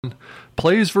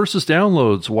plays versus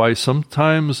downloads, why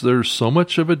sometimes there's so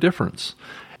much of a difference.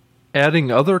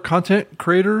 Adding other content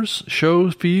creators' show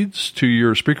feeds to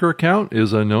your Spreaker account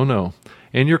is a no-no.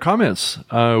 And your comments.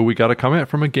 We got a comment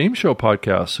from a game show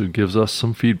podcast who gives us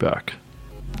some feedback.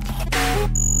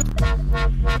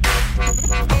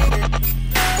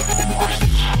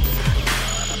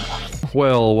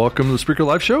 Well, welcome to the Spreaker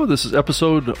Live Show. This is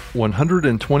episode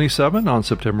 127 on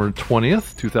September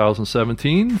 20th,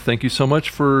 2017. Thank you so much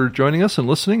for joining us and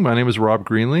listening. My name is Rob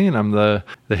Greenlee, and I'm the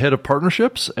head of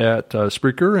partnerships at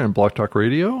Spreaker and Blog Talk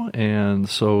Radio. And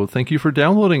so thank you for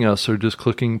downloading us or just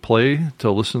clicking play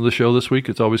to listen to the show this week.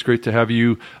 It's always great to have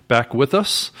you back with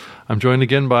us. I'm joined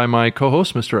again by my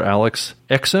co-host, Mr. Alex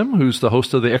XM, who's the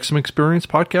host of the XM Experience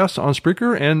podcast on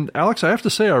Spreaker. And Alex, I have to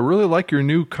say, I really like your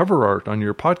new cover art on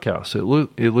your podcast.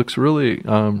 It looks really,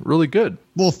 really good.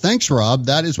 Well, thanks, Rob.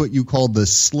 That is what you call the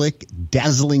slick,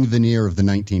 dazzling veneer of the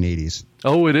 1980s.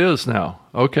 Oh, it is now.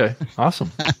 Okay,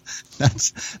 awesome.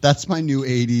 that's my new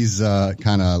 80s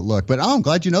kind of look. But I'm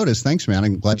glad you noticed. Thanks, man.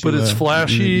 I'm glad you. But it's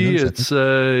flashy. It's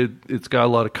got a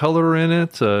lot of color in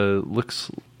it.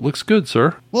 Looks good,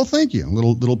 sir. Well, thank you.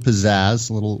 Little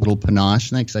pizzazz, little panache.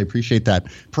 Thanks. I appreciate that.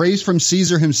 Praise from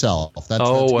Caesar himself. That's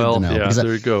good to know. Yeah,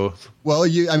 there you go. Well,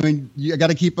 you got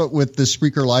to keep up with the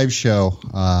Spreaker Live Show.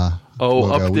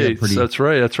 Logo. Updates. That's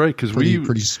right. Because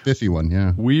pretty spiffy one.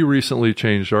 Yeah. We recently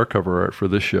changed our cover art for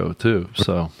this show too.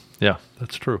 So yeah,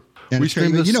 that's true. And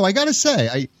I got to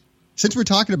say, since we're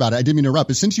talking about it, I didn't mean to interrupt,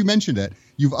 but since you mentioned it,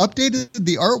 you've updated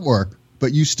the artwork,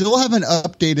 but you still haven't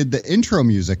updated the intro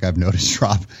music. I've noticed,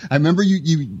 Rob. I remember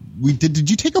did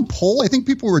you take a poll? I think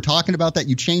people were talking about that.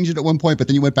 You changed it at one point, but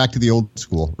then you went back to the old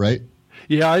school, right?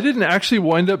 Yeah, I didn't actually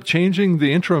wind up changing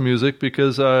the intro music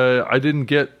because I didn't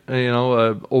get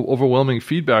overwhelming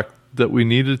feedback that we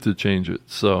needed to change it.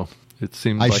 So it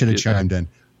seemed I should have chimed in.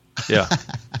 Yeah.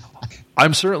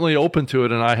 I'm certainly open to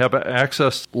it, and I have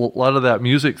accessed a lot of that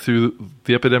music through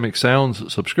the Epidemic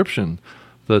Sounds subscription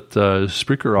that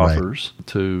Spreaker offers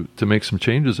to make some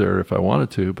changes there if I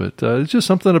wanted to. But it's just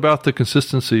something about the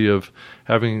consistency of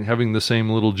having the same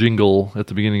little jingle at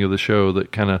the beginning of the show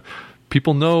that kind of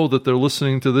people know that they're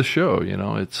listening to this show.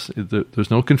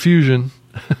 There's no confusion.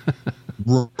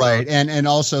 Right. And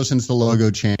also, since the logo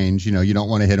change, you don't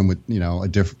want to hit them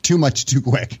with, too much too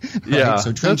quick. Right? Yeah,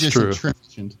 so that's true.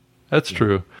 That's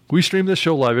true. We stream this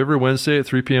show live every Wednesday at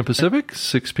 3 p.m. Pacific,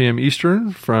 6 p.m.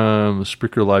 Eastern from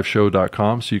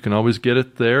SpreakerLiveShow.com. So you can always get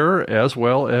it there, as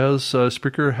well as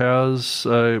Spreaker has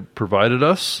provided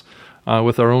us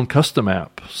with our own custom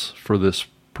apps for this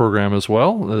program as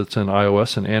well. It's in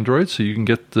iOS and Android, so you can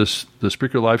get the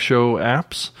Spreaker Live Show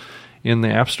apps in the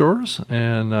app stores,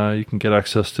 and you can get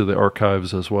access to the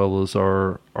archives as well as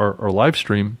our live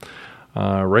stream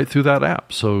right through that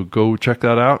app. So go check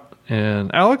that out.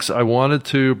 And Alex, I wanted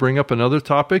to bring up another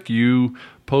topic. You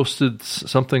posted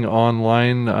something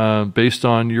online based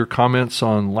on your comments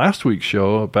on last week's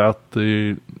show about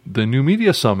the New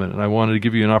Media Summit, and I wanted to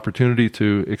give you an opportunity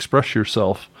to express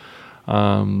yourself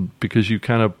because you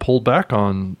kind of pulled back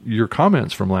on your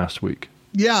comments from last week.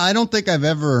 Yeah, I don't think I've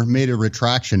ever made a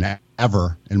retraction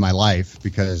ever in my life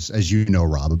because, as you know,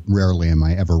 Rob, rarely am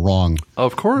I ever wrong.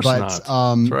 Of course not.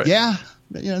 That's right. Yeah,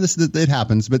 it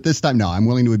happens. But this time, no, I'm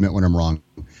willing to admit when I'm wrong.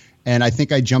 And I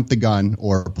think I jumped the gun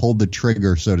or pulled the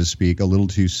trigger, so to speak, a little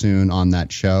too soon on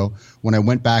that show. When I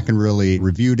went back and really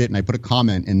reviewed it, and I put a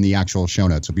comment in the actual show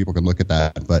notes so people can look at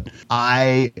that. But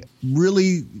I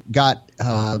really got,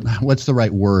 what's the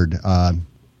right word?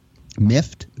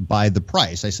 Miffed by the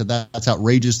price. I said that's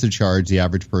outrageous to charge the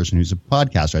average person who's a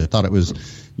podcaster. I thought it was,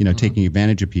 taking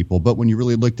advantage of people. But when you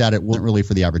really looked at it, it wasn't really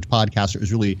for the average podcaster. It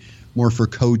was really more for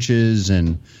coaches.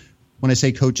 And when I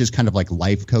say coaches, kind of like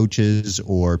life coaches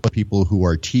or people who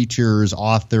are teachers,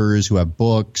 authors, who have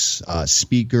books,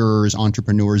 speakers,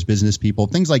 entrepreneurs, business people,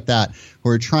 things like that, who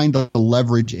are trying to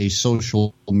leverage a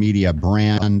social media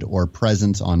brand or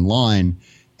presence online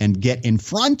and get in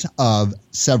front of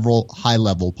several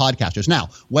high-level podcasters. Now,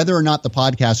 whether or not the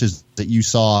podcasters that you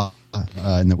saw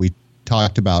and that we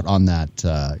talked about on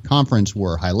that conference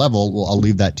were high-level, well, I'll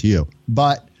leave that to you.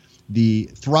 But the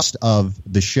thrust of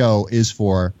the show is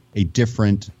for a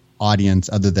different audience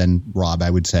other than, Rob, I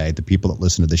would say, the people that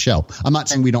listen to the show. I'm not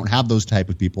saying we don't have those type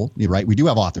of people, right? We do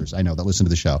have authors, I know, that listen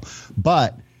to the show.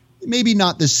 But maybe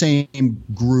not the same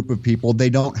group of people. They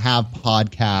don't have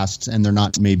podcasts, and they're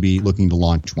not maybe looking to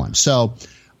launch one. So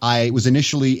I was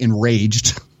initially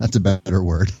enraged, that's a better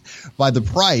word, by the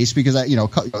price because,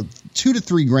 $2,000 to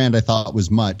 $3,000 I thought was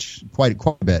quite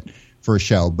a bit for a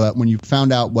show. But when you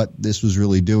found out what this was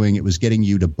really doing, it was getting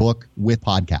you to book with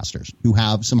podcasters who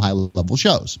have some high-level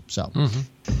shows. So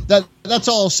that's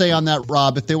all I'll say on that,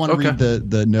 Rob. If they want to read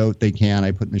the note, they can.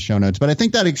 I put in the show notes. But I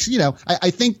think that, I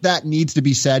think that needs to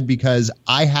be said because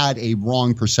I had a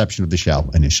wrong perception of the show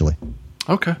initially.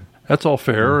 Okay. That's all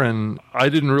fair, and I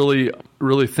didn't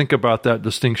really think about that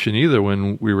distinction either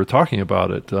when we were talking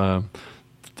about it.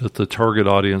 That the target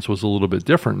audience was a little bit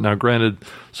different. Now, granted,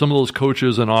 some of those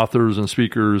coaches and authors and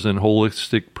speakers and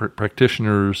holistic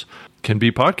practitioners can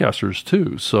be podcasters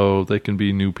too, so they can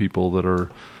be new people that are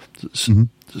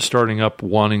starting up,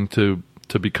 wanting to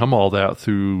become all that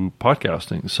through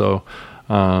podcasting. So,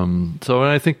 and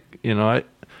I think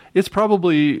it's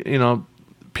probably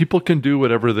people can do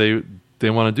whatever they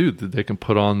want to do. They can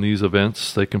put on these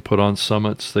events, they can put on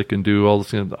summits, they can do all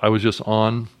this. I was just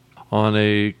on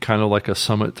a kind of like a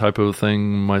summit type of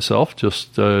thing myself,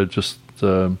 just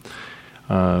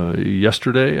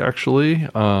yesterday actually,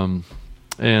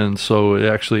 and so it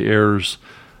actually airs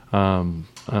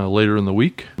later in the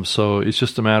week. So it's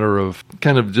just a matter of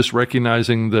kind of just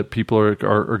recognizing that people are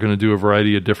going to do a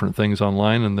variety of different things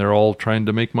online, and they're all trying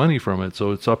to make money from it.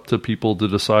 So it's up to people to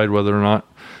decide whether or not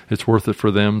it's worth it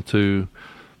for them to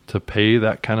pay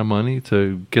that kind of money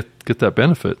to get that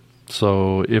benefit.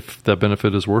 So if that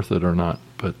benefit is worth it or not.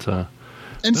 But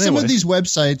some of these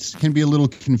websites can be a little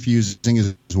confusing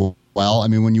as well. I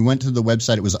mean, when you went to the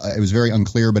website, it was very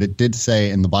unclear, but it did say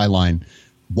in the byline,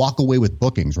 walk away with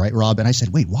bookings, right, Rob? And I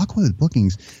said, wait, walk away with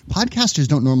bookings? Podcasters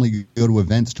don't normally go to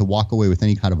events to walk away with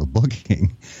any kind of a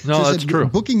booking. No, so that's true.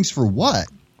 Bookings for what?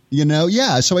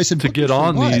 Yeah. So I said, to get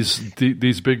on these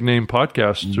big name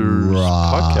podcasters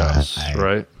podcasts,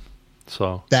 right?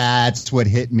 So that's what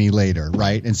hit me later,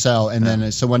 right? And so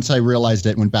once I realized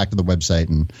it, went back to the website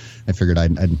and I figured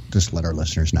I'd just let our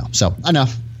listeners know. So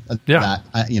enough of that.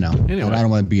 Anyway. I don't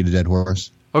want to beat a dead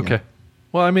horse. Okay.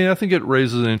 Well, I mean, I think it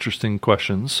raises an interesting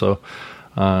question. So,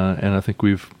 and I think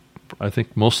we've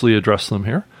mostly addressed them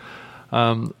here.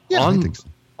 I think so.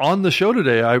 On the show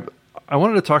today, I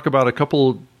wanted to talk about a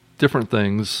couple different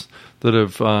things that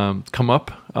have come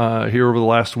up here over the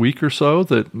last week or so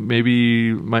that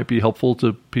maybe might be helpful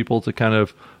to people to kind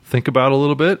of think about a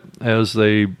little bit as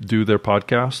they do their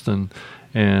podcast and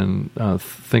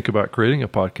think about creating a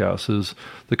podcast. Is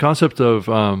the concept of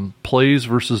plays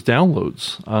versus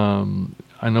downloads.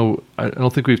 I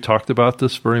don't think we've talked about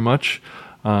this very much,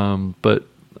 but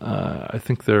I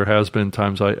think there has been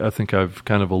times I think I've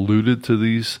kind of alluded to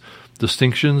these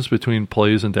distinctions between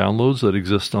plays and downloads that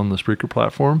exist on the Spreaker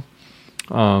platform.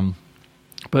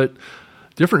 But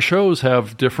different shows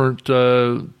have different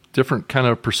kind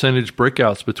of percentage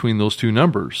breakouts between those two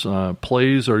numbers.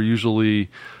 Plays are usually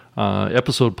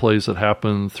episode plays that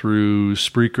happen through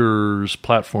Spreaker's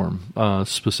platform,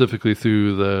 specifically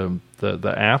through the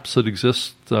apps that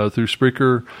exist through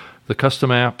Spreaker, the custom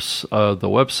apps, the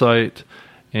website,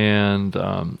 and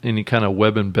any kind of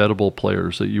web embeddable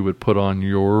players that you would put on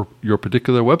your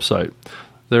particular website.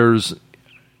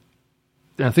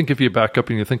 I think if you back up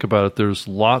and you think about it, there's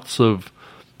lots of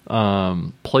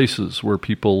places where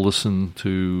people listen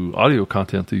to audio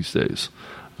content these days.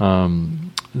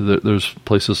 There's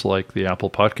places like the Apple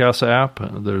Podcast app.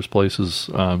 There's places,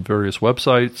 various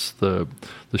websites, the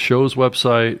show's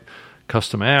website,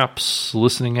 custom apps,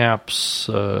 listening apps,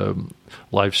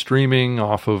 live streaming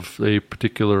off of a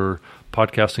particular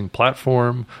podcasting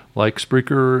platform like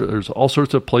Spreaker. There's all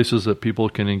sorts of places that people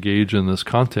can engage in this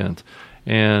content.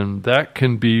 And that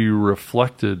can be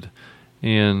reflected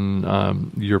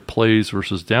in your plays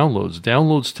versus downloads.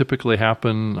 Downloads typically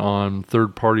happen on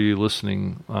third-party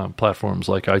listening platforms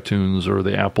like iTunes or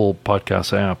the Apple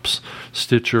Podcast apps,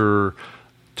 Stitcher,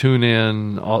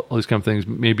 TuneIn, all these kind of things.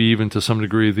 Maybe even to some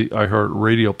degree the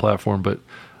iHeartRadio platform. But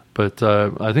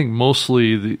I think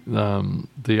mostly the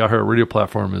iHeartRadio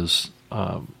platform is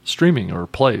streaming or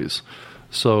plays.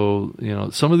 So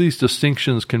some of these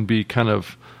distinctions can be kind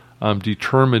of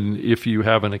determined if you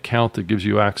have an account that gives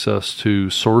you access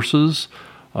to sources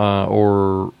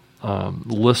or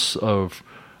lists of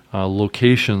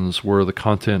locations where the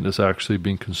content is actually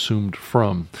being consumed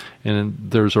from. And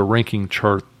there's a ranking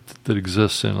chart that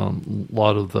exists in a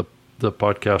lot of the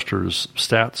podcasters'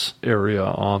 stats area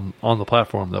on the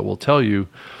platform that will tell you,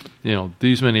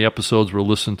 these many episodes were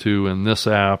listened to in this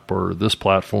app or this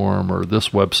platform or this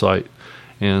website.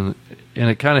 And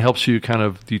it kind of helps you kind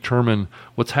of determine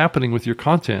what's happening with your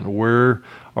content. Where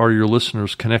are your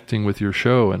listeners connecting with your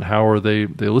show, and how are they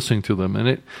listening to them?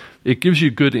 And it gives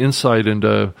you good insight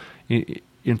into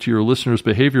your listeners'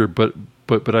 behavior.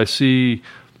 But I see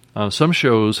some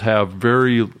shows have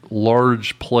very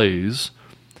large plays,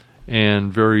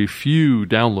 and very few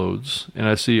downloads, and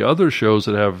I see other shows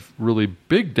that have really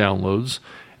big downloads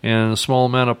and a small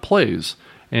amount of plays.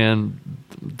 And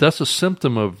that's a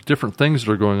symptom of different things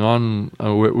that are going on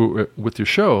with your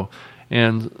show.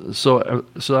 And so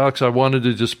Alex, I wanted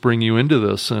to just bring you into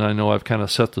this, and I know I've kind of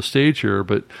set the stage here,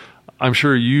 but I'm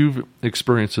sure you've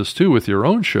experienced this too with your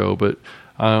own show. But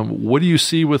what do you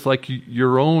see with like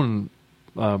your own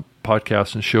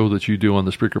podcast and show that you do on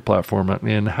the Spreaker platform,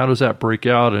 and how does that break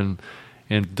out,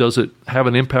 and does it have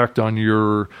an impact on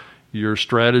your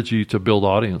strategy to build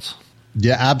audience?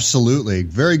 Yeah, absolutely.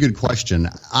 Very good question.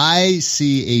 I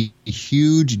see a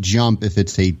huge jump if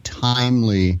it's a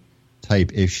timely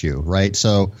type issue, right?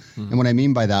 So, and what I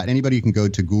mean by that, anybody can go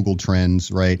to Google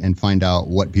Trends, right, and find out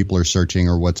what people are searching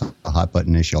or what's a hot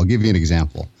button issue. I'll give you an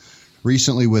example.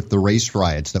 Recently with the race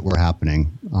riots that were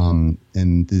happening, and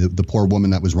the poor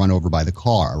woman that was run over by the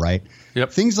car, right?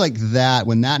 Yep. Things like that.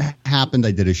 When that happened,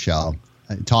 I did a show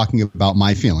talking about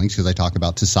my feelings, because I talk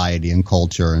about society and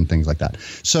culture and things like that.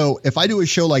 So if I do a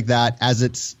show like that as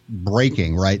it's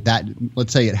breaking, right, that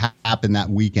let's say it happened that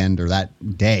weekend or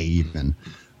that day even,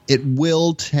 it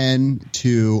will tend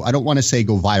to, I don't want to say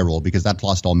go viral because that's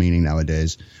lost all meaning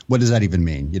nowadays. What does that even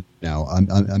mean? You know,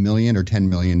 a million or 10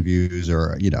 million views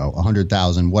or,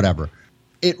 100,000, whatever.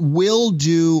 It will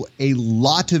do a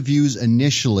lot of views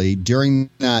initially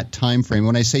during that time frame.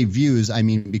 When I say views, I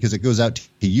mean because it goes out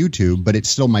to YouTube, but it's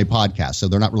still my podcast. So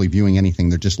they're not really viewing anything.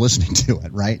 They're just listening to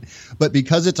it, right? But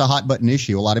because it's a hot button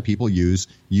issue, a lot of people use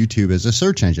YouTube as a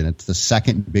search engine. It's the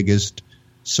second biggest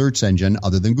search engine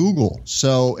other than Google.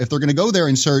 So if they're going to go there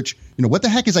and search, what the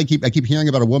heck is I keep hearing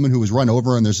about a woman who was run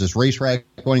over and there's this race riot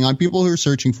going on. People who are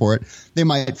searching for it, they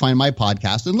might find my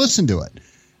podcast and listen to it.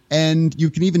 And you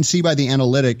can even see by the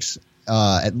analytics,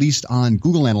 at least on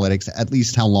Google Analytics, at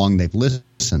least how long they've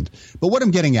listened. But what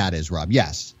I'm getting at is, Rob,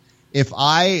 yes, if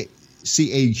I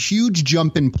see a huge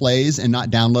jump in plays and not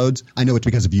downloads, I know it's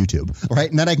because of YouTube, right?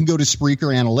 And then I can go to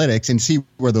Spreaker Analytics and see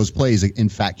where those plays in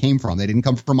fact came from. They didn't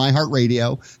come from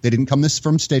iHeartRadio. They didn't come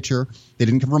from Stitcher. They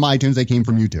didn't come from iTunes. They came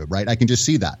from YouTube, right? I can just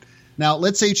see that. Now,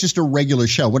 let's say it's just a regular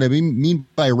show. What I mean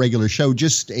by a regular show,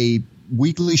 just a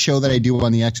weekly show that I do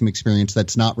on the XM Experience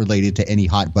that's not related to any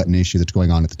hot button issue that's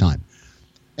going on at the time.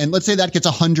 And let's say that gets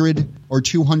 100 or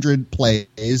 200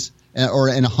 plays or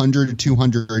 100 or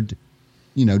 200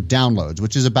 downloads,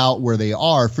 which is about where they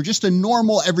are for just a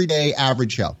normal everyday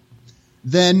average show.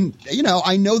 Then,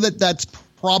 I know that that's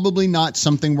probably not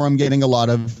something where I'm getting a lot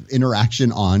of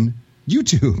interaction on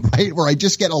YouTube, right? Where I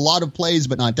just get a lot of plays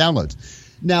but not downloads.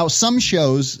 Now, some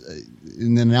shows,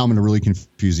 and then now I'm going to really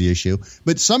confuse the issue,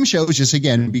 but some shows just,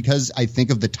 again, because I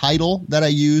think of the title that I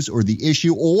use or the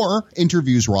issue or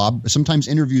interviews, Rob, sometimes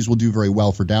interviews will do very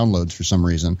well for downloads for some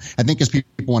reason. I think because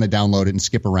people want to download it and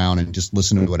skip around and just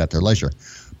listen to it at their leisure.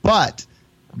 But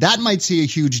that might see a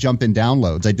huge jump in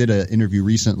downloads. I did an interview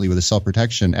recently with a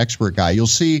self-protection expert guy. You'll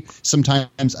see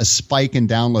sometimes a spike in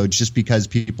downloads just because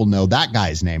people know that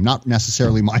guy's name, not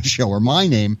necessarily my show or my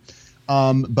name.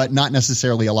 But not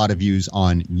necessarily a lot of views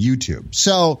on YouTube.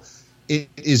 So it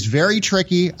is very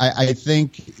tricky. I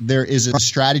think there is a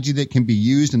strategy that can be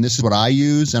used, and this is what I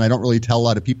use. And I don't really tell a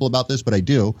lot of people about this, but I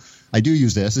do. I do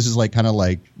use this. This is like kind of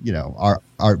like, our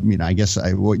I guess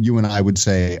what you and I would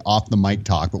say off the mic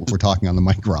talk, but we're talking on the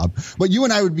mic, Rob. But you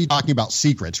and I would be talking about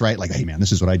secrets, right? Like, hey, man,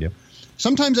 this is what I do.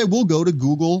 Sometimes I will go to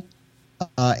Google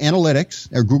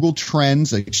Analytics or Google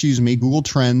Trends,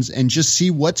 and just see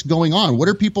what's going on. What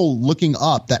are people looking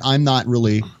up that I'm not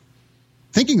really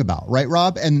thinking about, right,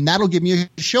 Rob? And that'll give me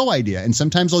a show idea. And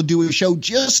sometimes I'll do a show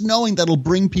just knowing that'll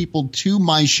bring people to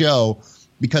my show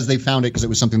because they found it because it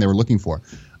was something they were looking for.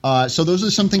 So those are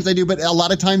some things I do, but a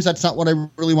lot of times that's not what I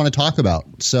really want to talk about.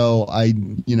 So I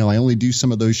only do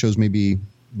some of those shows maybe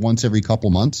once every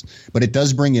couple months, but it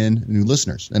does bring in new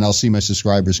listeners, and I'll see my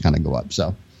subscribers kind of go up.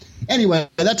 So anyway,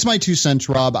 that's my 2 cents,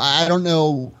 Rob. I don't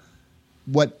know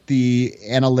what the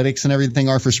analytics and everything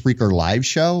are for Spreaker Live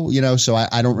Show, so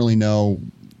I don't really know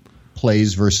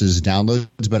plays versus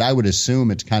downloads, but I would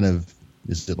assume it's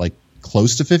is it like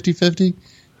close to 50-50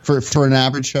 for an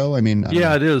average show? I mean,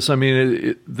 yeah, it is. I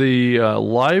mean, the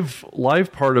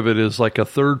live part of it is like a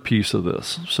third piece of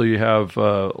this. So you have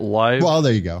live. Well,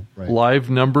 there you go. Right. Live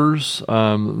numbers,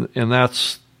 and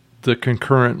that's the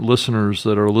concurrent listeners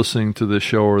that are listening to this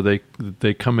show, or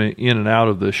they come in and out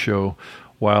of this show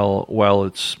while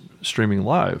it's streaming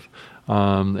live.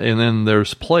 And then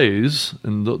there's plays,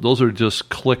 and those are just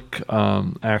click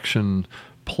action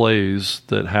plays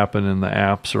that happen in the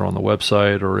apps or on the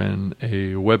website or in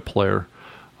a web player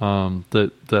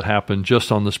that happen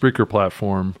just on the Spreaker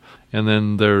platform. And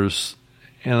then there's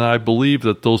And I believe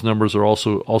that those numbers are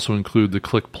also include the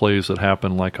click plays that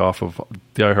happen like off of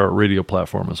the iHeartRadio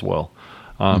platform as well,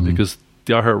 because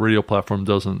the iHeartRadio platform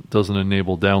doesn't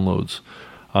enable downloads,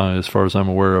 as far as I'm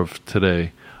aware of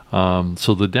today.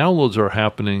 So the downloads are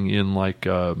happening in like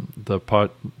the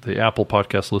Apple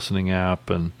Podcast Listening app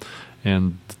and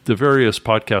the various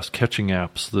podcast catching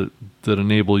apps that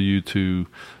enable you to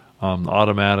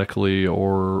automatically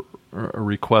or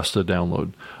request a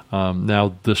download.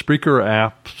 Now, the Spreaker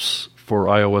apps for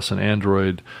iOS and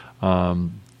Android,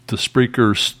 the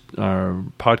Spreaker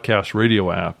podcast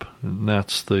radio app, and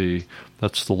that's the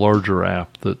larger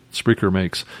app that Spreaker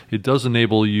makes. It does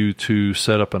enable you to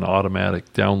set up an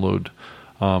automatic download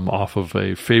off of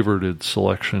a favorited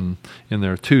selection in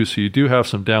there too. So you do have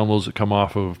some downloads that come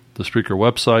off of the Spreaker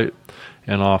website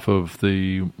and off of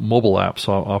the mobile apps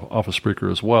off of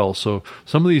Spreaker as well. So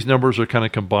some of these numbers are kind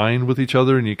of combined with each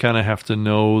other, and you kind of have to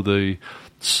know the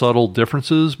subtle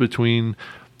differences between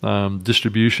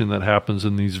distribution that happens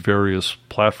in these various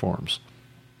platforms.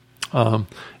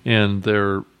 And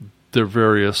they're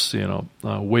various,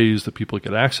 ways that people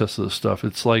get access to this stuff.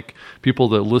 It's like people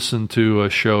that listen to a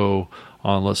show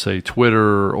on, let's say,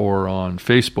 Twitter or on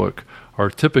Facebook are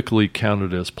typically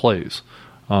counted as plays.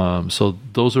 So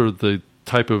those are the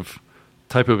type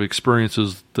of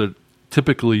experiences that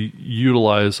typically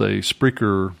utilize a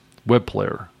Spreaker web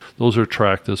player. Those are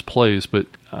tracked as plays. But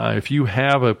if you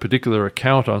have a particular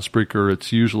account on Spreaker,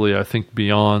 it's usually, I think,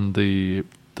 beyond the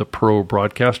Pro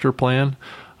Broadcaster plan.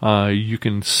 You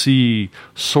can see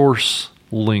source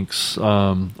links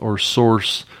or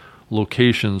source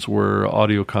locations where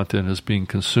audio content is being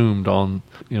consumed on,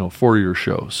 for your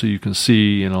show. So you can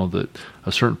see, that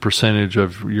a certain percentage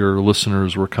of your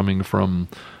listeners were coming from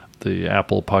the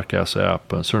Apple Podcast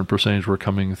app, a certain percentage were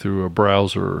coming through a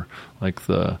browser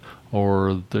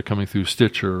or they're coming through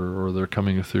Stitcher, or they're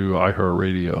coming through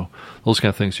iHeartRadio, those kind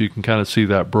of things. So you can kind of see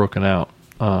that broken out.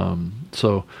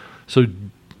 So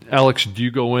Alex, do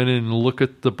you go in and look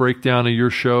at the breakdown of your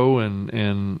show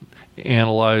and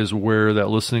analyze where that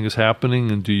listening is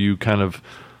happening? And do you kind of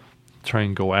try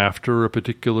and go after a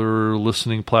particular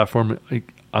listening platform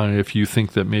if you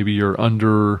think that maybe you're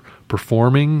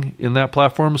underperforming in that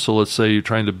platform? So let's say you're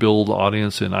trying to build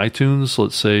audience in iTunes.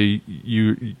 Let's say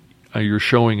you're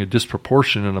showing a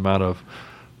disproportionate amount of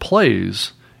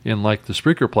plays in like the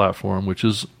Spreaker platform, which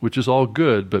is all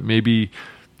good, but maybe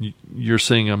you're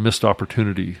seeing a missed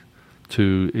opportunity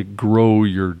to grow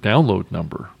your download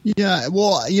number. Yeah,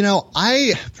 well,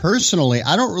 I personally,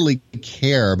 I don't really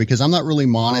care because I'm not really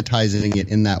monetizing it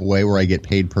in that way where I get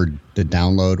paid per the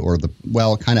download or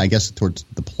I guess towards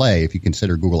the play if you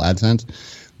consider Google AdSense.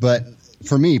 But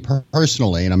for me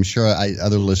personally, and I'm sure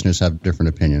other listeners have different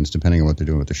opinions depending on what they're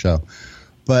doing with the show,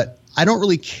 but I don't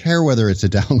really care whether it's a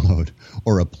download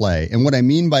or a play. And what I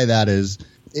mean by that is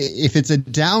if it's a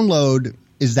download,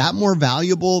 is that more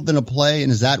valuable than a play?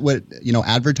 And is that what,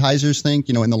 advertisers think,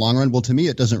 in the long run? Well, to me,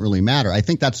 it doesn't really matter. I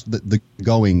think that's the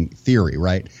going theory,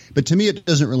 right? But to me, it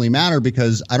doesn't really matter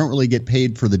because I don't really get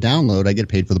paid for the download. I get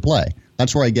paid for the play.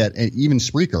 That's where I get even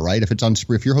Spreaker, right? If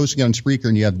you're hosting on Spreaker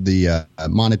and you have the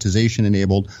monetization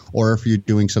enabled, or if you're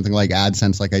doing something like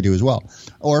AdSense, like I do as well,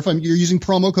 or if you're using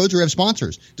promo codes or have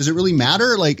sponsors, does it really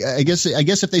matter? Like I guess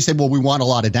if they say, well, we want a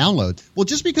lot of downloads, well,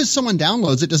 just because someone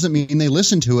downloads it doesn't mean they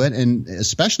listen to it, and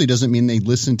especially doesn't mean they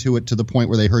listen to it to the point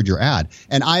where they heard your ad.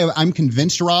 And I'm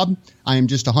convinced, Rob, I am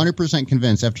just 100%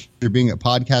 convinced after being at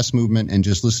Podcast Movement and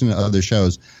just listening to other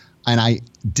shows. And I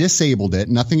disabled it,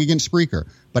 nothing against Spreaker,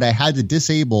 but I had to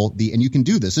disable and you can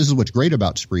do this. This is what's great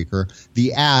about Spreaker,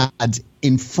 the ads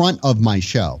in front of my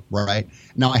show, right?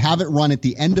 Now I have it run at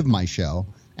the end of my show,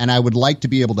 and I would like to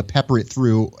be able to pepper it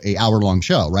through a hour-long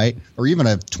show, right? Or even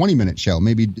a 20-minute show,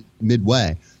 maybe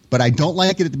midway. But I don't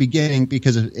like it at the beginning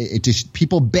because it just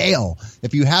people bail.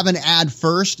 If you have an ad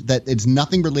first that it's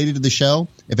nothing related to the show,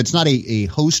 if it's not a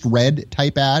host read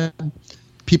type ad,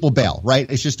 people bail, right?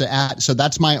 It's just an ad. So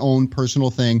that's my own personal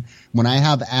thing. When I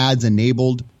have ads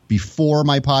enabled before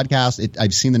my podcast,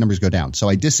 I've seen the numbers go down. So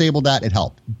I disabled that. It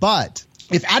helped. But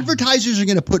if advertisers are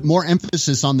going to put more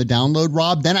emphasis on the download,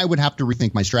 Rob, then I would have to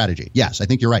rethink my strategy. Yes, I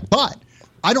think you're right. But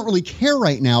I don't really care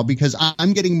right now because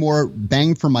I'm getting more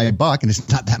bang for my buck, and it's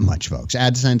not that much, folks.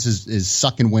 AdSense is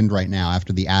sucking wind right now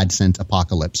after the AdSense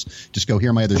apocalypse. Just go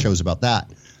hear my other shows about that.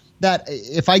 That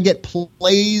if I get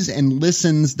plays and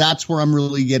listens, that's where I'm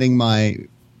really getting my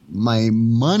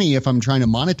money if I'm trying to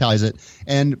monetize it.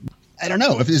 And I don't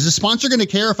know, is the sponsor going to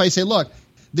care if I say, look,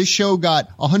 this show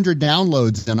got 100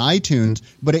 downloads on iTunes,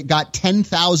 but it got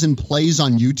 10,000 plays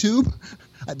on YouTube?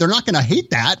 They're not going to hate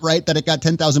that, right? That it got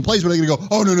 10,000 plays, but they're going to go,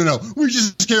 oh, no. We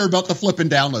just care about the flipping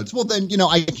downloads. Well, then,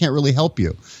 I can't really help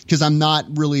you because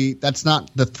that's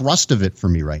not the thrust of it for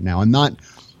me right now.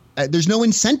 There's no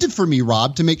incentive for me,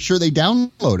 Rob, to make sure they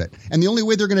download it. And the only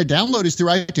way they're going to download is through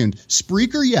iTunes.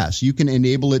 Spreaker, yes, you can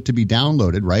enable it to be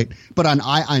downloaded, right? But I'm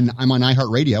on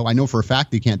iHeartRadio. I know for a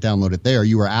fact you can't download it there.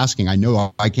 You were asking. I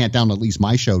know I can't download at least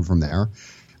my show from there.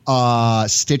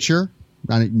 Stitcher,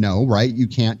 no, right? You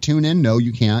can't. Tune in, no,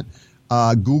 you can't.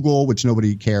 Google, which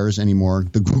nobody cares anymore,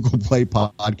 the Google Play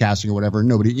podcasting or whatever,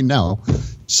 nobody,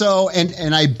 So,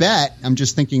 and I bet, I'm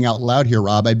just thinking out loud here,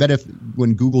 Rob, I bet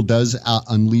when Google does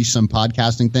unleash some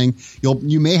podcasting thing,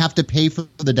 you may have to pay for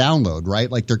the download, right?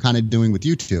 Like they're kind of doing with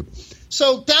YouTube.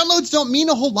 So downloads don't mean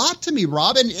a whole lot to me,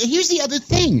 Rob. And here's the other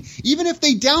thing. Even if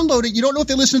they download it, you don't know if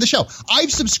they listen to the show.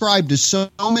 I've subscribed to so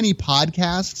many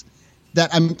podcasts that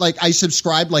I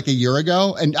subscribed like a year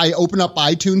ago, and I open up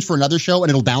iTunes for another show and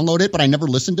it'll download it, but I never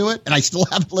listened to it, and I still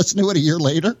haven't listened to it a year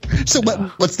later. So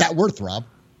what's that worth, Rob?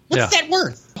 What's that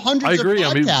worth? Hundreds of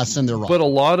podcasts in there, Rob. But a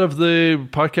lot of the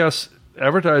podcast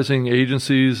advertising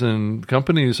agencies and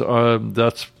companies,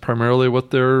 that's primarily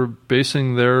what they're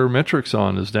basing their metrics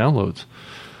on is downloads.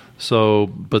 So,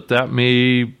 but that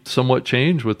may somewhat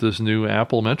change with this new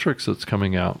Apple metrics that's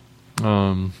coming out.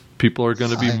 People are going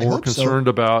to be more concerned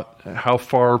about how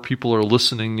far people are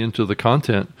listening into the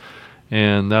content,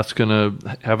 and that's going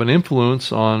to have an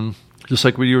influence on, just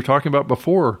like what you were talking about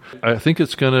before. I think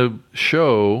it's going to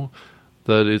show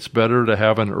that it's better to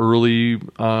have an early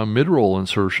mid-roll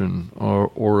insertion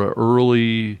or an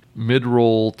early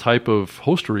mid-roll type of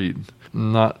host read,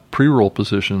 not pre-roll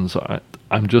positions.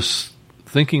 I'm just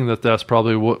thinking that that's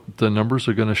probably what the numbers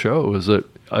are going to show, is that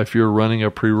if you're running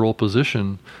a pre-roll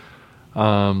position,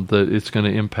 that it's going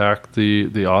to impact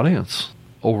the audience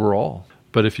overall.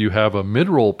 But if you have a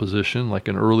mid-roll position, like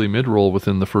an early mid-roll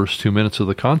within the first 2 minutes of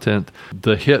the content,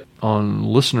 the hit on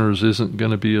listeners isn't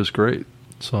going to be as great.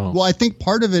 So, well, I think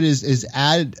part of it is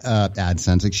AdSense.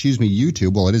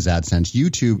 YouTube. Well, it is AdSense.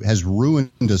 YouTube has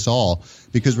ruined us all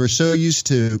because we're so used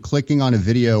to clicking on a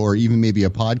video or even maybe a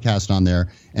podcast on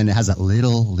there, and it has that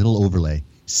little overlay.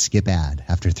 Skip ad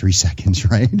after 3 seconds,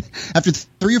 right? After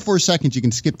 3 or 4 seconds, you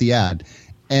can skip the ad.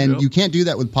 And you can't do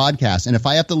that with podcasts. And if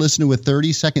I have to listen to a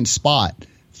 30-second spot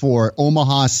for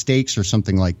Omaha Steaks or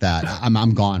something like that,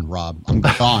 I'm gone, Rob. I'm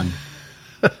gone.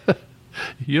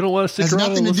 You don't want to stick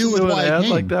around and listen to an ad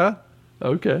like that?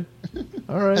 Okay.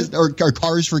 All right. Or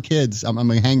Cars for Kids. I'm going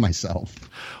to hang myself.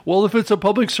 Well, if it's a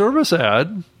public service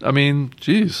ad,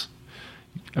 geez.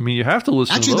 You have to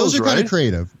listen to those, Actually, those are kind right? of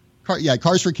creative.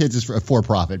 Cars for Kids is for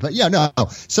profit. But no.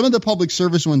 Some of the public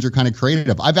service ones are kind of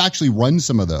creative. I've actually run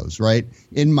some of those, right,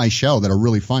 in my show that are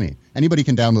really funny. Anybody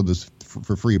can download this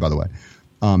for free, by the way,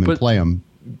 and play them.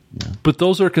 Yeah. But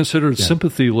those are considered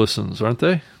sympathy listens, aren't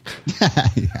they?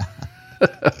 Yeah.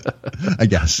 I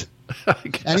guess.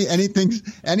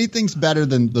 Anything's better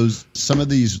than some of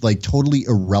these like totally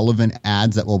irrelevant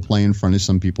ads that will play in front of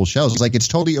some people's shows. Like it's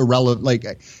totally irrelevant.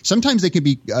 Like sometimes they can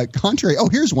be contrary. Oh,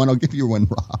 here's one. I'll give you one,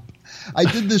 Rob. I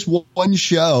did this one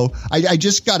show. I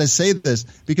just got to say this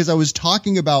because I was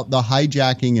talking about the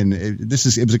hijacking, and it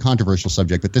was a controversial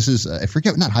subject, but this is I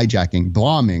forget, not hijacking,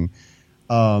 bombing.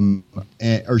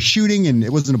 Or shooting, and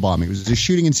it wasn't a bombing. It was a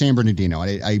shooting in San Bernardino.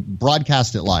 I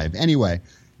broadcast it live. Anyway,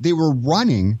 they were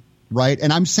running, right?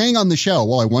 And I'm saying on the show,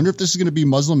 well, I wonder if this is going to be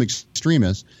Muslim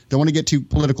extremists. Don't want to get too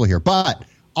political here. But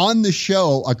on the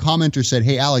show, a commenter said,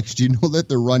 hey, Alex, do you know that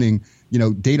they're running,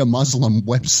 date a Muslim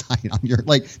website on your,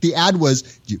 the ad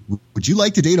was, would you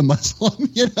like to date a Muslim?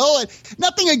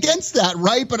 Nothing against that,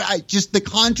 right? But the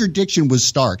contradiction was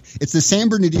stark. It's the San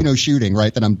Bernardino shooting,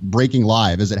 right, that I'm breaking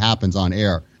live as it happens on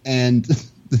air. And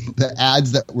the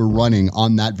ads that were running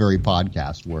on that very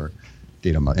podcast were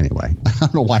date a Muslim. Anyway, I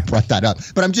don't know why I brought that up,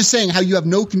 but I'm just saying how you have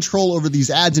no control over these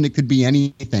ads, and it could be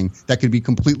anything that could be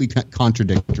completely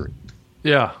contradictory.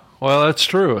 Yeah. Well, that's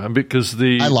true, because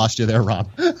I lost you there, Rob.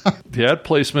 The ad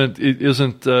placement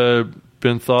isn't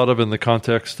been thought of in the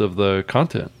context of the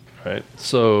content, right?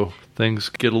 So things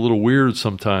get a little weird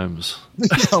sometimes.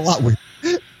 A lot weird.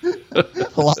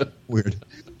 A lot weird.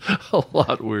 A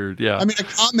lot weird, yeah. A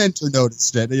commenter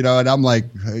noticed it, and I'm like,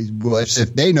 well,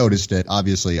 if they noticed it,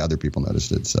 obviously other people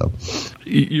noticed it. So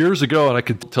years ago, and I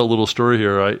could tell a little story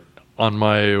here. On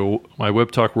my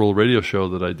Web Talk World radio show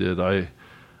that I did,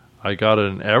 I got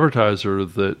an advertiser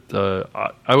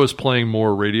that I was playing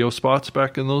more radio spots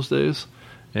back in those days,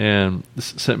 and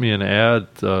sent me an ad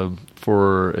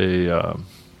for a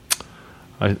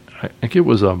I think it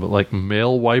was like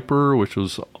Mail Wiper, which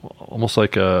was almost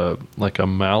like a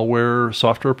malware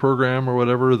software program or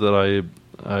whatever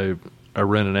that I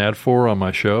ran an ad for on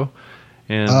my show,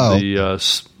 and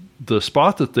the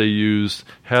spot that they used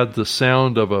had the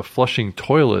sound of a flushing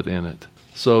toilet in it.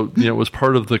 So it was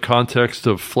part of the context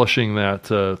of flushing that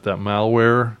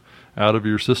malware out of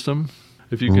your system.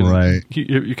 If you can, right.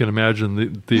 you can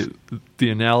imagine the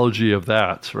analogy of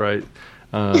that, right?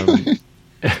 And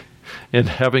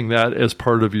having that as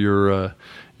part of your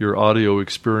audio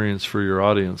experience for your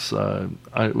audience,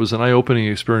 it was an eye-opening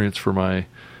experience for my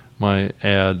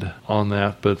ad on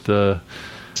that. But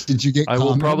did you get? I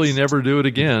will probably never do it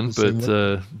again.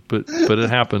 But it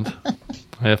happened.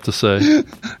 I have to say.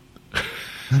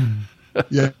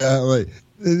 Yeah, right.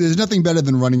 There's nothing better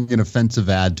than running an offensive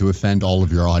ad to offend all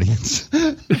of your audience.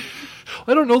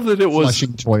 I don't know that it was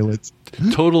flushing toilets.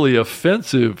 Totally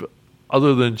offensive,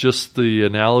 other than just the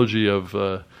analogy of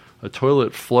a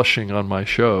toilet flushing on my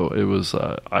show. It was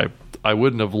I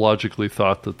wouldn't have logically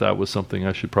thought that was something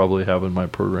I should probably have in my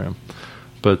program.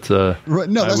 But right,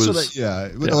 no,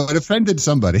 it offended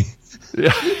somebody.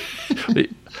 Yeah.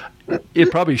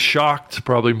 It probably shocked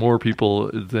more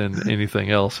people than anything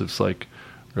else. It's like,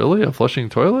 really, a flushing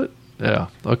toilet? Yeah,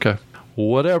 okay,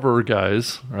 whatever,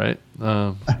 guys. Right?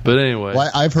 But anyway,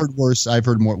 well, I've heard worse. I've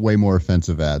heard way more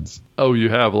offensive ads. Oh, you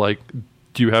have? Do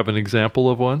you have an example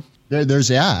of one?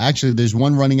 There's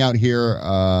one running out here.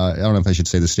 I don't know if I should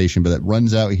say the station, but it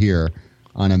runs out here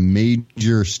on a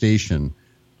major station,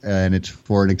 and it's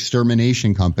for an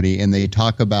extermination company, and they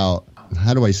talk about.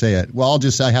 How do I say it? Well,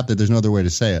 there's no other way to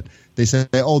say it. They say,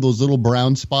 oh, those little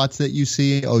brown spots that you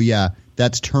see, oh, yeah,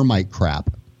 that's termite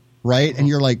crap, right? And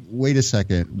you're like, wait a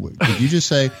second. Did you just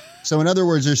say? So in other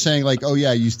words, they're saying like, oh,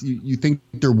 yeah, you think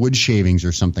they're wood shavings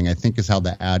or something, I think is how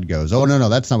the ad goes. Oh, no,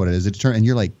 that's not what it is. And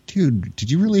you're like, dude, did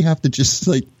you really have to just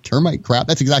like termite crap?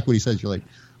 That's exactly what he says. You're like,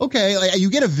 okay, like,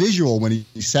 you get a visual when he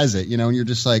says it, and you're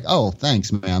just like, oh,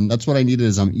 thanks, man. That's what I needed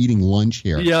as I'm eating lunch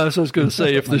here. Yeah, that's what I was going to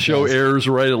say. If the show airs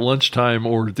right at lunchtime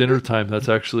or dinner time, that's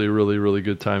actually really, really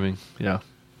good timing. Yeah.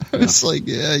 It's like,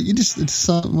 it's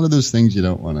one of those things you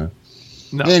don't want to.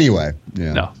 No. Anyway,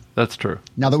 yeah. No, that's true.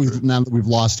 Now that we've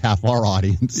lost half our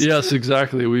audience. Yes,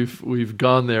 exactly. We've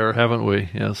gone there, haven't we?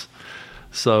 Yes.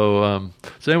 So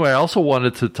anyway, I also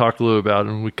wanted to talk a little about,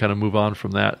 and we kind of move on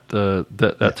from that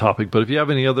topic. But if you have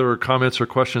any other comments or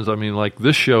questions, I mean, like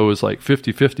this show is like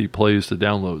 50-50 plays to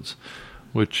downloads,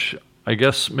 which I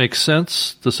guess makes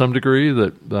sense to some degree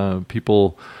that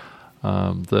people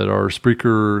that are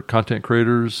Spreaker content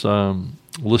creators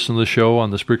listen to the show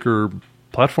on the Spreaker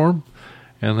platform,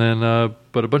 and then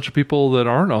but a bunch of people that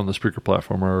aren't on the Spreaker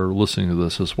platform are listening to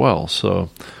this as well. So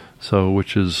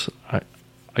which is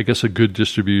I guess a good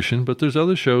distribution, but there's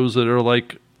other shows that are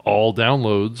like all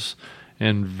downloads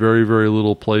and very, very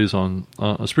little plays on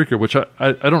a Spreaker, which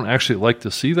I don't actually like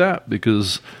to see that,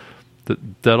 because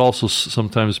that also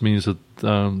sometimes means that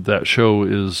that show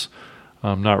is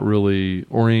not really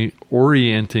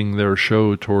orienting their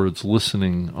show towards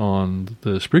listening on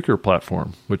the Spreaker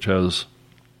platform, which has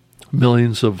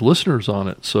millions of listeners on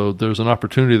it. So there's an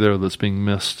opportunity there that's being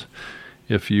missed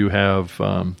if you have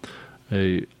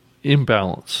a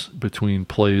imbalance between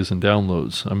plays and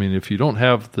downloads. I mean, if you don't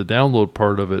have the download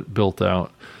part of it built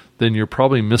out, then you're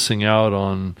probably missing out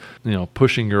on,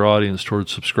 pushing your audience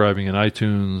towards subscribing in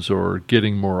iTunes or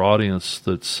getting more audience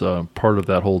that's part of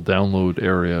that whole download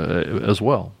area as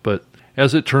well. But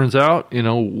as it turns out,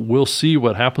 we'll see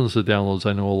what happens to downloads.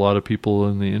 I know a lot of people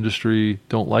in the industry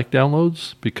don't like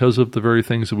downloads because of the very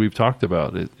things that we've talked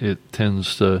about. It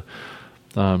tends to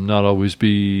not always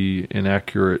be an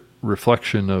accurate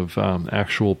reflection of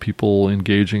actual people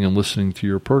engaging and listening to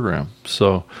your program.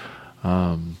 So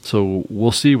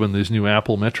we'll see when these new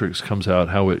Apple metrics comes out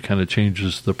how it kind of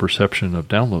changes the perception of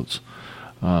downloads.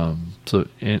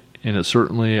 And it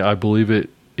certainly, I believe it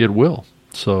will.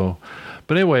 So,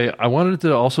 but anyway, I wanted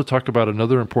to also talk about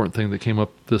another important thing that came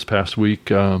up this past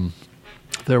week.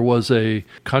 There was a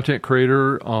content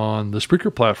creator on the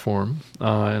Spreaker platform,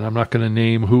 and I'm not going to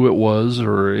name who it was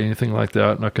or anything like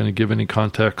that. I'm not going to give any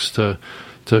context to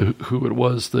who it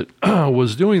was that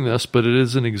was doing this, but it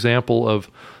is an example of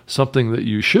something that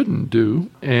you shouldn't do.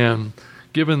 And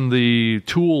given the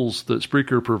tools that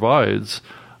Spreaker provides,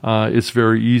 it's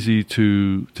very easy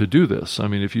to do this. I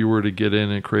mean, if you were to get in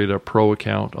and create a pro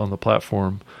account on the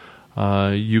platform,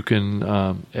 you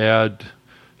can add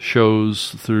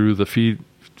shows through the feed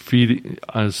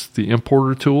as the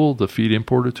importer tool, the feed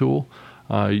importer tool.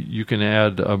 You can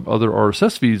add other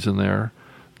RSS feeds in there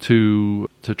to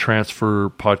transfer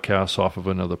podcasts off of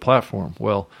another platform.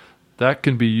 Well, that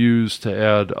can be used to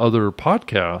add other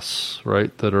podcasts,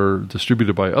 right, that are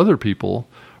distributed by other people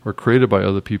or created by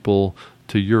other people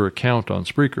to your account on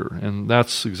Spreaker. And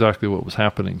that's exactly what was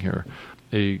happening here.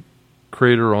 A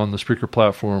creator on the Spreaker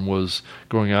platform was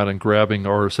going out and grabbing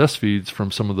RSS feeds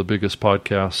from some of the biggest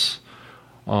podcasts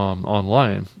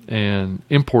online and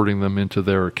importing them into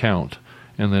their account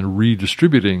and then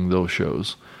redistributing those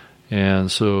shows.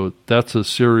 And so that's a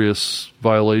serious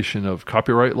violation of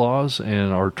copyright laws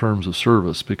and our terms of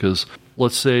service, because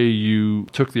let's say you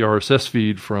took the RSS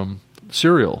feed from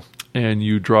Serial and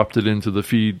you dropped it into the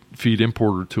feed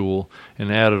importer tool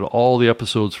and added all the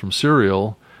episodes from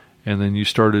Serial, and then you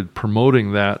started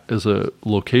promoting that as a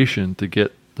location to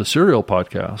get the Serial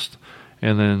podcast,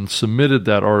 and then submitted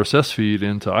that RSS feed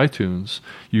into iTunes.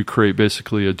 You create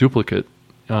basically a duplicate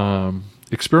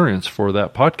experience for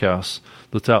that podcast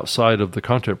that's outside of the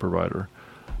content provider.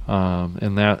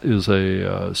 And that is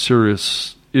a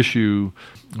serious issue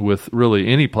with really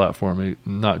any platform,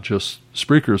 not just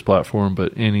Spreaker's platform,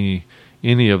 but any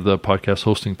of the podcast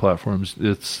hosting platforms.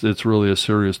 It's really a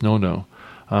serious no-no.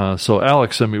 So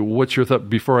Alex, I mean, what's your thought,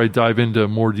 before I dive into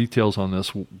more details on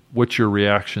this, what's your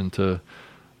reaction to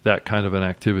that kind of an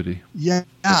activity? Yeah,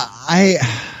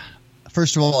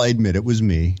 first of all, I admit it was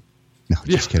me. No,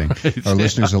 just kidding. Right. Our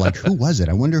listeners are like, who was it?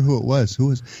 I wonder who it was.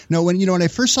 No, when I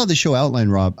first saw the show outline,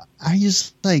 Rob, I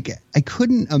just I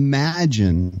couldn't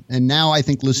imagine. And now I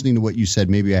think listening to what you said,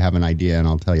 maybe I have an idea and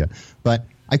I'll tell you. But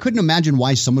I couldn't imagine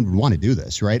why someone would want to do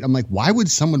this, right? I'm like, why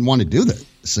would someone want to do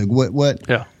this? Like, what?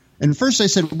 Yeah. And first I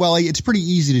said, well, it's pretty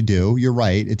easy to do. You're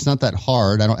right. It's not that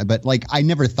hard. But I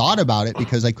never thought about it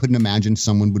because I couldn't imagine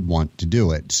someone would want to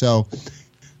do it. So.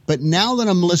 But now that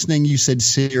I'm listening, you said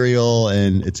Serial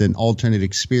and it's an alternate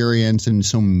experience. And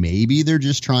so maybe they're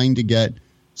just trying to get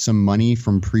some money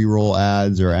from pre-roll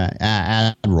ads or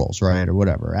ad rolls, right? Or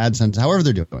whatever, AdSense, however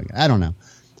they're doing it. I don't know.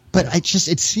 But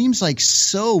it seems like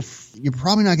you're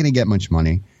probably not going to get much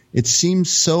money. It seems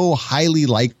so highly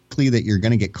likely that you're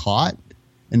going to get caught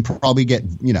and probably get,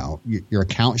 your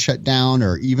account shut down,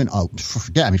 or even,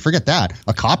 forget that,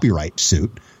 a copyright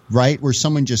suit. Right, where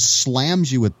someone just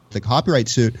slams you with the copyright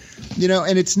suit,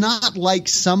 and it's not like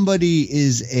somebody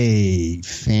is a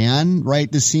fan,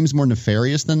 right? This seems more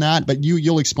nefarious than that, but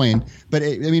you'll explain. But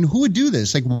I mean, who would do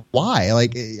this? Like, why?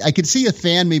 Like, I could see a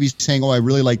fan maybe saying, "Oh, I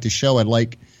really like the show.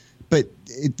 But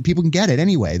people can get it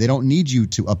anyway. They don't need you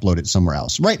to upload it somewhere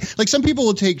else, right? Like some people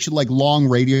will take like long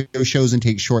radio shows and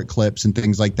take short clips and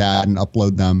things like that and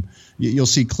upload them. You'll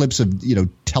see clips of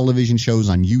television shows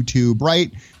on YouTube,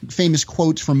 right? Famous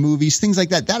quotes from movies, things like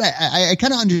that. That I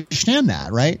kind of understand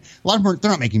that, right? A lot of them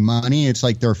they're not making money. It's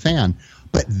like they're a fan.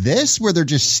 But this, where they're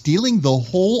just stealing the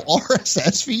whole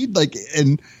RSS feed,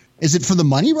 and is it for the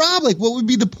money, Rob? Like, what would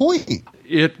be the point?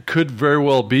 It could very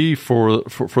well be for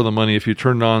the money. If you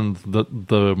turned on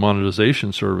the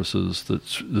monetization services that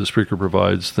the Spreaker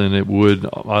provides, then it would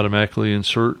automatically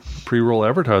insert pre-roll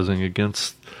advertising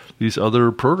against these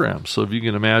other programs. So if you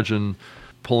can imagine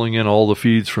pulling in all the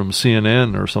feeds from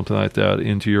CNN or something like that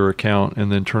into your account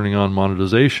and then turning on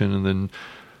monetization and then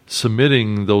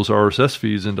submitting those RSS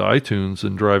feeds into iTunes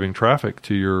and driving traffic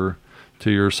to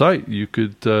your site, you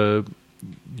could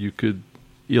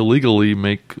illegally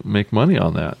make money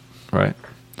on that, right?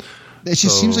 It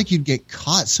just seems like you'd get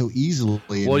caught so easily.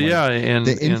 Well, and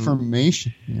the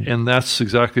information, and that's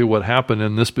exactly what happened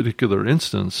in this particular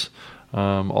instance.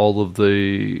 All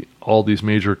these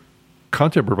major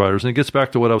content providers, and it gets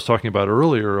back to what I was talking about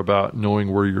earlier about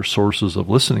knowing where your sources of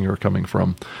listening are coming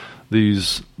from.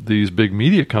 These big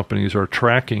media companies are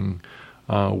tracking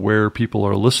where people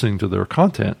are listening to their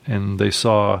content, and they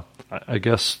saw, I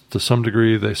guess to some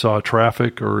degree, they saw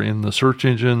traffic or in the search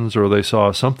engines, or they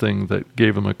saw something that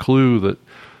gave them a clue that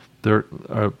they're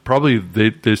probably they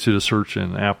did a search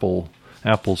in Apple's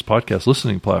podcast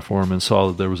listening platform and saw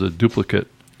that there was a duplicate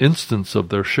instance of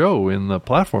their show in the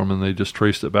platform, and they just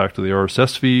traced it back to the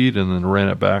RSS feed and then ran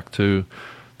it back to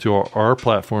our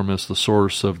platform as the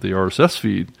source of the RSS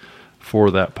feed for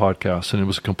that podcast, and it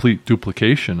was a complete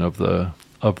duplication of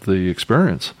the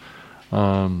experience.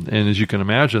 And as you can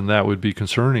imagine, that would be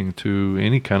concerning to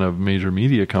any kind of major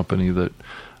media company that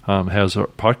has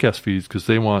podcast feeds, because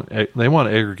they want to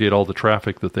aggregate all the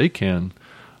traffic that they can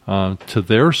to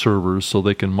their servers so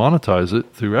they can monetize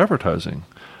it through advertising.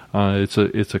 It's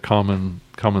a common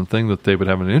thing that they would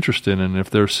have an interest in, and if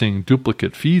they're seeing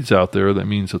duplicate feeds out there, that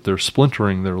means that they're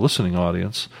splintering their listening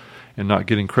audience and not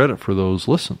getting credit for those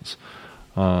listens,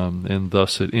 and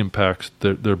thus it impacts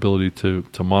their ability to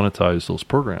monetize those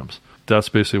programs. That's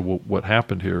basically what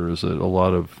happened here, is that a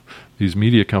lot of these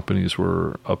media companies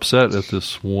were upset at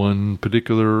this one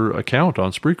particular account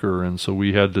on Spreaker, and so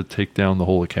we had to take down the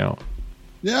whole account.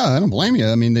 Yeah, I don't blame you.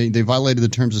 I mean, they violated the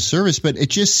terms of service, but it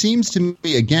just seems to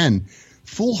me, again,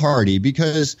 foolhardy,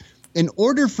 because in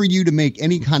order for you to make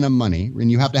any kind of money,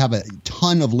 and you have to have a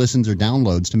ton of listens or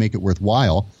downloads to make it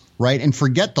worthwhile, right? And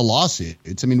forget the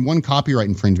lawsuits. I mean, one copyright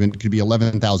infringement could be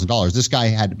 $11,000. This guy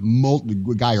had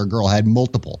guy or girl had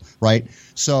multiple, right?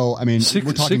 So, I mean,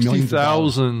 we're talking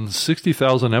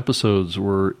 60,000 episodes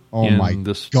were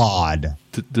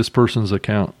this person's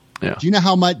account. Yeah. Do you know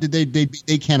how much they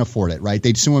can't afford it, right?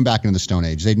 They'd sue him back into the Stone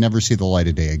Age. They'd never see the light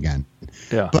of day again.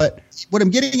 Yeah. But what I'm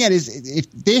getting at is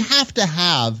if they have to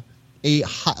have either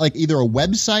a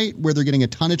website where they're getting a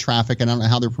ton of traffic, and I don't know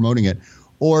how they're promoting it,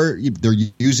 or they're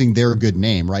using their good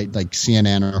name, right? Like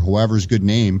CNN or whoever's good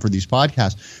name for these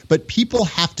podcasts. But people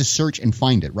have to search and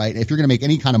find it, right? If you're going to make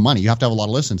any kind of money, you have to have a lot of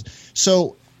listens.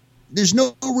 So there's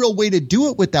no real way to do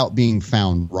it without being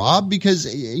found, Rob, because,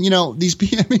 these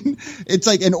people, I mean, it's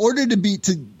like in order to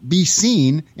be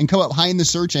seen and come up high in the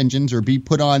search engines or be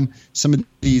put on some of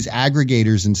these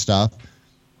aggregators and stuff,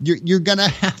 you're going to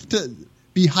have to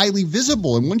be highly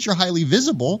visible. And once you're highly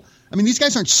visible, I mean, these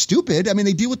guys aren't stupid. I mean,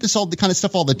 they deal with this all the kind of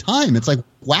stuff all the time. It's like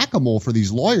whack-a-mole for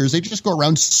these lawyers. They just go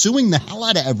around suing the hell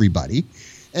out of everybody.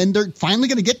 And they're finally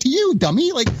going to get to you,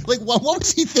 dummy. Like what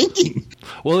was he thinking?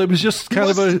 Well, it was just kind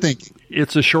of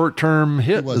it's a short-term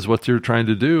hit is what you're trying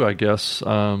to do, I guess,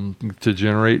 to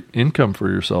generate income for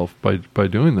yourself by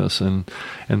doing this. And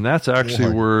that's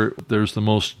actually where there's the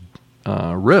most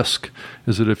risk,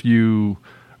 is that if you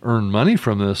earn money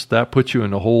from this, that puts you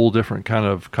in a whole different kind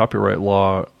of copyright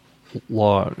law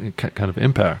kind of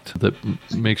impact that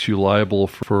makes you liable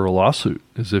for a lawsuit.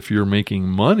 Is if you're making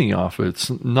money off it. It's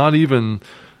not even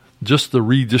just the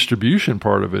redistribution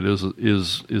part of it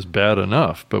is bad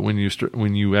enough, but when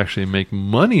you actually make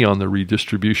money on the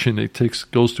redistribution, it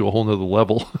goes to a whole nother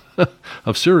level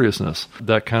of seriousness.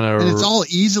 That kind of, and it's all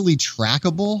easily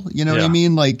trackable. You know what I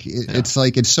mean? Like it's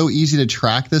like it's so easy to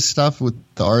track this stuff with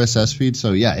the RSS feed.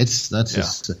 So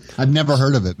just I've never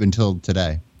heard of it until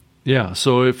today. Yeah,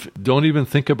 so don't even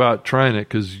think about trying it,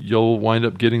 because you'll wind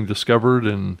up getting discovered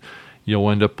and you'll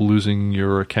wind up losing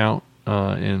your account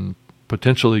and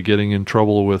potentially getting in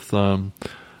trouble with the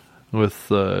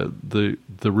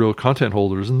real content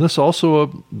holders. And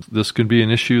this can be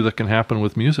an issue that can happen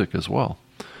with music as well.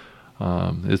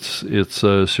 It's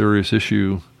a serious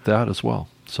issue, that as well.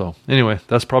 So anyway,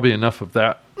 that's probably enough of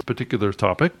that particular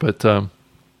topic. But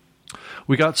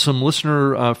we got some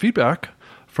listener feedback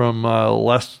from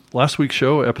last week's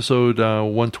show, episode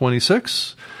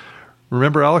 126.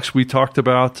 Remember, Alex, we talked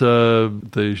about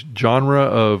the genre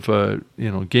of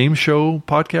game show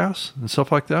podcasts and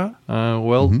stuff like that.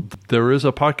 There is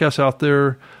a podcast out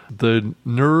there, the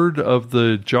Nerd of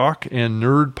the Jock and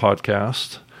Nerd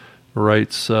podcast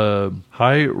writes,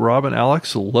 "Hi, Rob and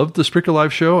Alex. Love the Spreaker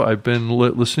Live show. I've been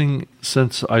listening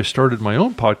since I started my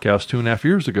own podcast 2.5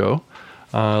 years ago.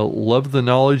 Love the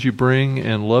knowledge you bring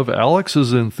and love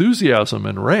Alex's enthusiasm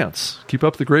and rants. Keep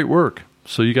up the great work."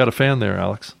 So you got a fan there,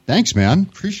 Alex. Thanks, man.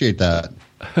 Appreciate that.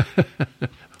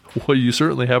 Well, you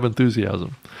certainly have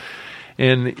enthusiasm.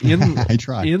 And in I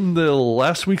try. In the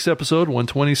last week's episode,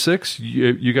 126,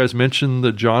 you guys mentioned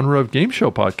the genre of game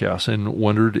show podcasts and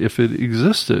wondered if it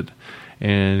existed.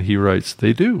 And he writes,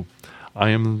 "They do. I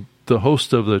am the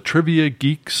host of the Trivia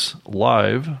Geeks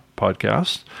Live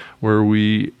podcast, where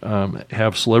we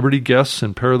have celebrity guests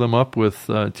and pair them up with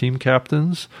team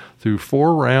captains through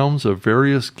 4 rounds of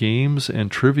various games and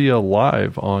trivia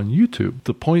live on YouTube.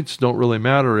 The points don't really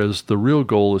matter, as the real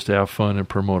goal is to have fun and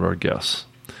promote our guests."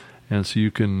 And so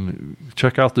you can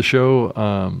check out the show.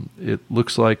 It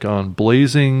looks like on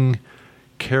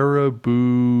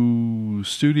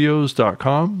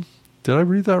BlazingCaribouStudios.com. Did I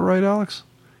read that right, Alex?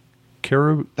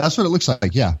 That's what it looks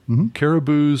like, yeah. Mm-hmm.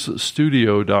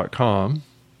 CaribouStudio.com,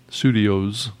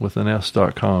 studios with an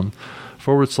S.com,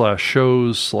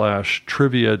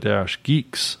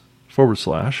 /shows/trivia-geeks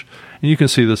 /. And you can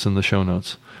see this in the show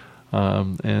notes.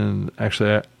 And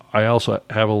actually, I also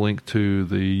have a link to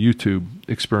the YouTube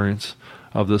experience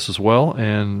of this as well.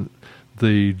 And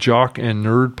the Jock and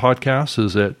Nerd podcast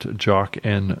is at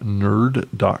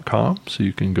jockandnerd.com. So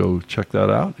you can go check that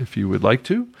out if you would like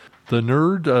to. The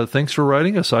Nerd, thanks for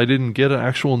writing us. I didn't get an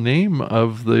actual name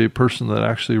of the person that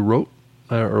actually wrote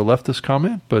or left this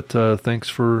comment, but thanks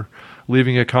for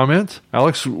leaving a comment.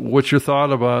 Alex, what's your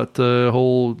thought about the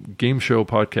whole game show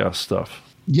podcast stuff?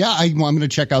 Yeah, I'm going to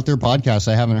check out their podcast.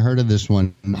 I haven't heard of this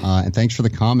one. And thanks for the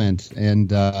comment.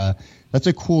 And that's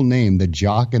a cool name, the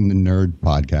Jock and the Nerd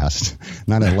podcast.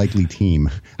 Not a likely team.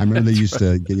 I remember they used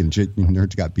to get,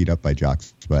 nerds got beat up by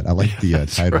jocks, but I like the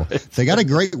title. Right. They got a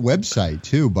great website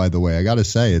too, by the way. I got to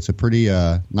say, it's a pretty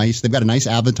nice. They've got a nice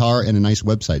avatar and a nice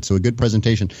website, so a good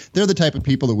presentation. They're the type of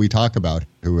people that we talk about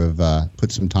who have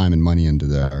put some time and money into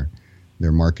their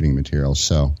marketing materials.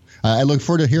 So I look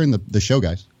forward to hearing the show,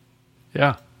 guys.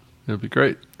 Yeah, it'll be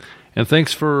great. And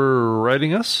thanks for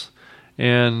writing us.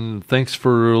 And thanks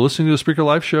for listening to the Spreaker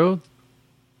Live show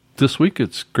this week.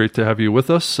 It's great to have you with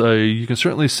us. You can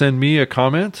certainly send me a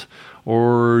comment,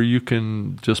 or you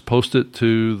can just post it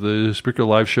to the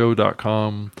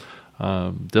SpreakerLiveShow.com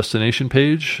destination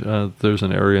page. There's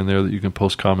an area in there that you can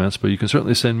post comments, but you can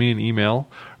certainly send me an email,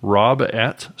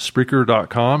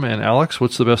 rob@Spreaker.com. And Alex,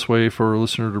 what's the best way for a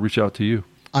listener to reach out to you?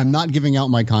 I'm not giving out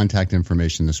my contact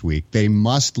information this week. They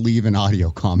must leave an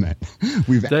audio comment.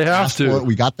 They have to.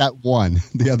 We got that one.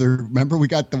 Remember we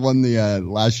got the one the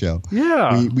last show.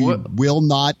 Yeah. We will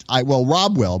not.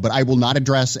 Rob will, but I will not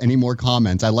address any more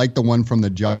comments. I like the one from the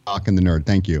jock and the nerd.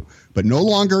 Thank you. But no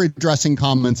longer addressing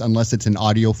comments unless it's in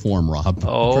audio form, Rob.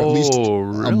 Oh, for at least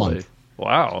really? A month.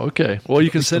 Wow. Okay. Well, you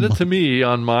can send it to me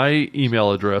on my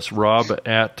email address,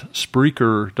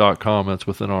 rob@Spreaker.com. That's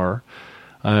with an R.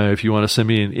 If you want to send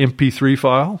me an MP3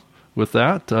 file with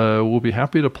that, we'll be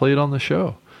happy to play it on the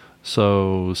show.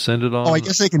 So send it on. Oh, I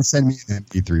guess they can send me an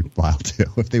MP3 file too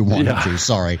if they wanted to.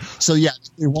 Sorry. So yeah, if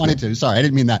they wanted to. Sorry, I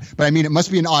didn't mean that. But I mean, it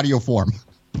must be in audio form.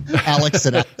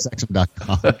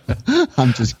 Alex@alexexum.com.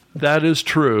 I'm just. That is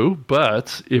true.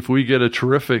 But if we get a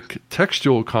terrific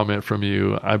textual comment from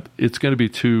you, it's going to be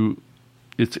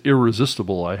it's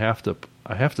irresistible. I have to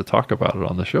talk about it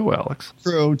on the show, Alex.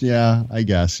 True. Yeah, I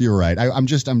guess you're right. I'm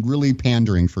really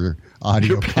pandering for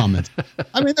audio comments.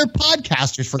 I mean, they're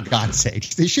podcasters, for God's sake.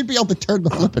 They should be able to turn the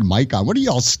flipping mic on. What are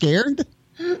y'all scared?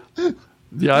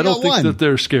 Yeah, I don't think that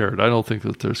they're scared. I don't think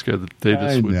that they're scared. They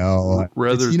just would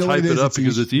rather type it up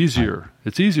because it's easier.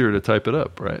 It's easier to type it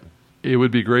up, right? It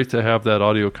would be great to have that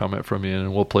audio comment from you,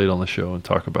 and we'll play it on the show and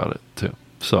talk about it too.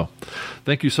 So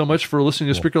thank you so much for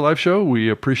listening to Spreaker Live Show. We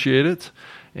appreciate it.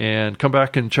 And come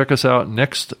back and check us out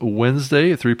next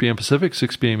Wednesday at 3 p.m. Pacific,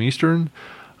 6 p.m. Eastern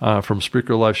from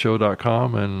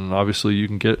SpreakerLiveShow.com. And obviously you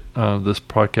can get this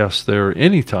podcast there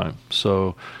anytime.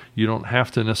 So you don't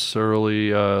have to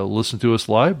necessarily listen to us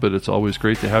live, but it's always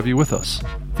great to have you with us.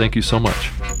 Thank you so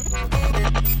much.